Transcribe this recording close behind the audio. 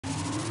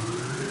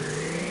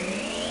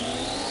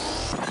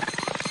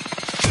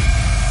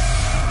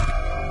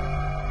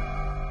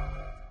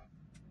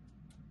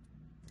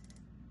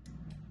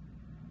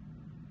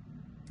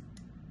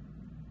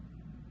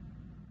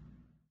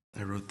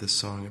this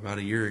song about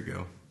a year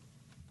ago.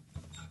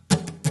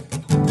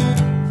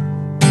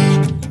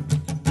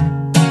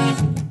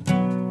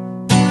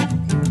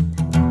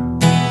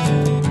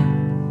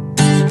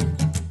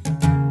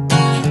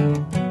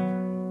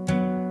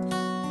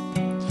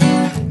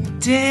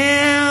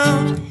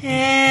 Down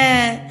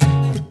at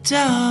the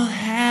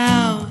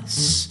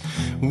dollhouse,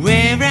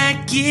 where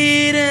I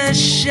get a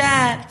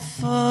shot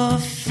for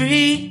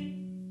free.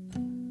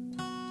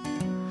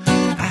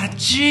 I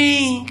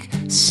drink,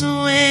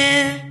 so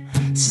when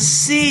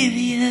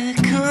Cecelia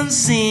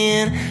comes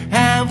in,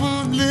 I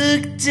won't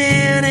look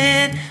down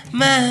at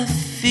my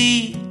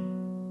feet.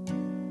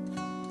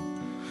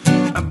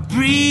 I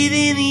breathe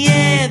in the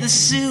air, the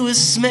sewer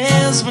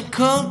smells, my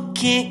coat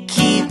can't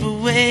keep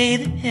away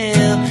to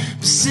hell.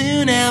 But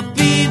soon I'll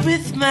be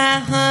with my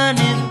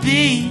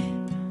honeybee,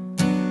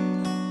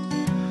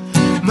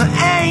 my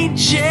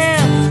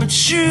angel, my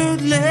true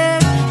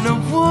love, no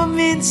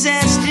woman's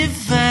as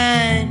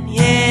divine.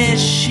 Yeah,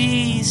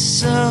 she's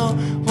so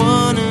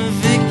one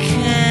of a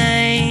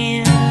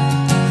kind.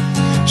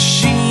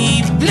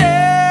 She blows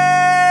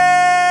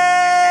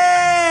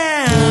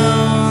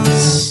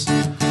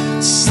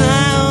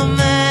so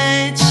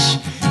much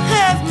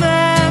of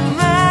my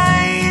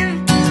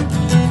mind.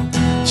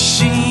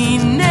 She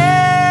knows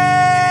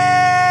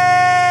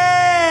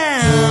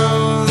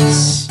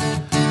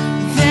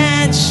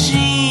that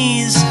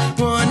she's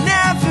one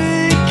of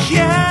a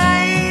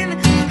kind.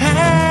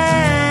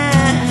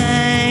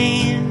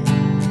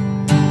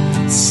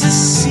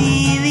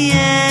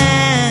 Cecelia,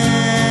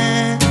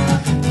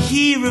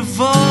 hear a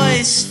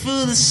voice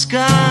full of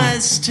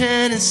scars,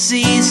 turn and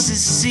see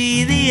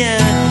Cecelia.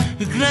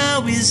 Her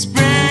glow is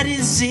bright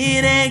as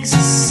it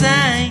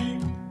exercise.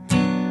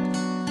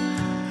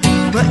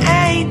 My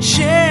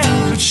angel,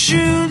 my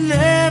true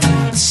love,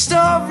 the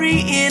story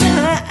in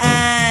her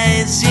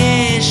eyes.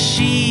 Yeah,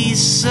 she's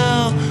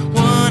so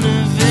one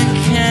of a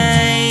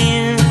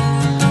kind.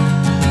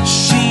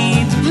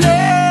 She blows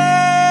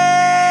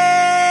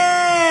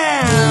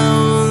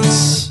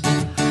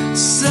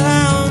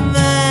so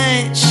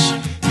much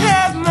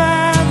of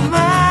my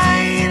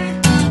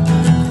mind.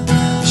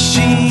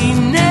 She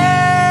knows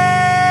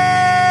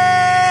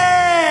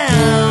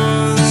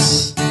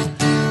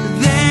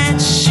that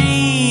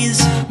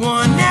she's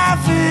one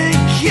of a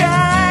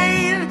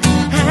kind.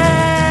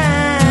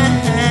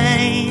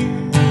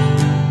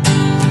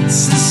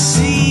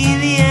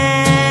 Cecelia.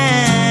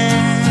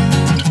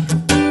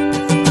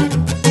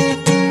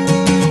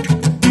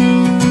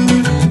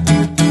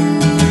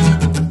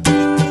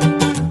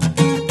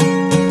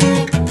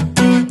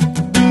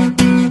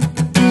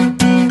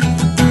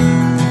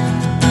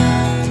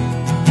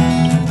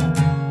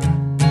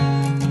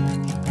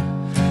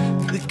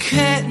 The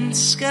curtain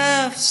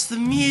scuffs, the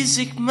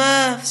music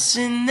muffs,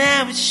 and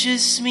now it's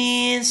just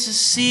me and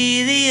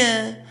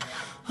Cecelia.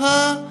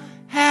 Oh,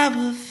 how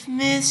I've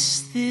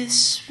missed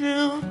this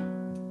room.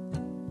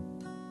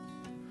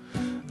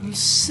 I'm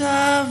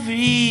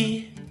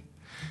sorry,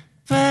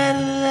 but I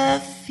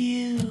love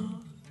you.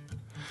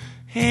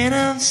 And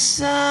I'm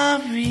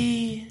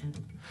sorry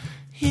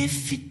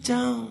if you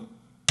don't.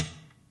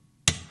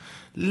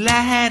 Well,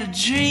 I had a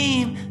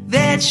dream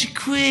that you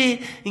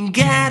quit and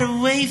got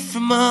away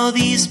from all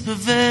these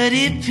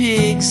perverted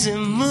pigs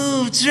and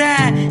moved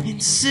right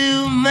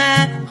into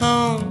my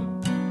home.